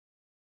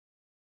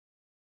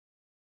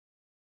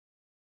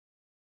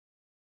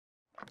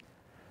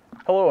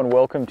Hello and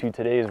welcome to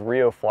today's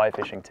RIO Fly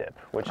Fishing Tip,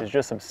 which is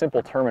just some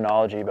simple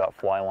terminology about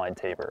fly line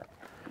taper.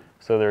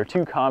 So there are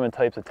two common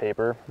types of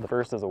taper. The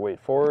first is a weight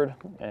forward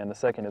and the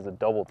second is a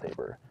double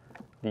taper.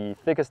 The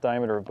thickest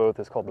diameter of both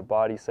is called the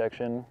body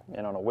section,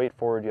 and on a weight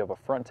forward you have a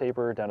front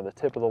taper down to the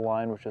tip of the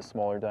line, which is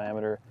smaller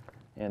diameter,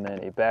 and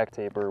then a back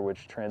taper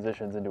which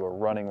transitions into a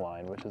running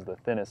line, which is the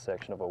thinnest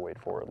section of a weight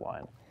forward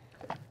line.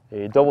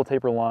 A double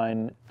taper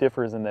line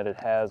differs in that it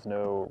has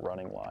no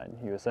running line.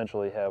 You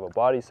essentially have a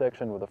body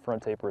section with a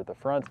front taper at the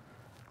front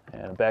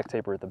and a back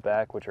taper at the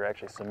back, which are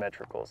actually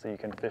symmetrical, so you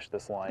can fish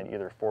this line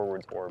either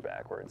forwards or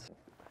backwards.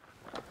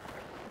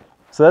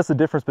 So that's the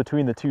difference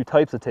between the two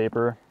types of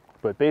taper,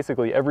 but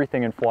basically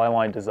everything in fly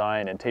line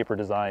design and taper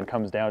design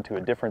comes down to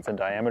a difference in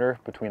diameter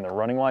between the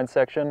running line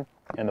section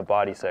and the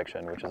body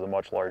section, which is a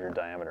much larger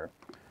diameter.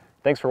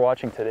 Thanks for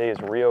watching today's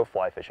RIO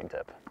Fly Fishing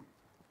Tip.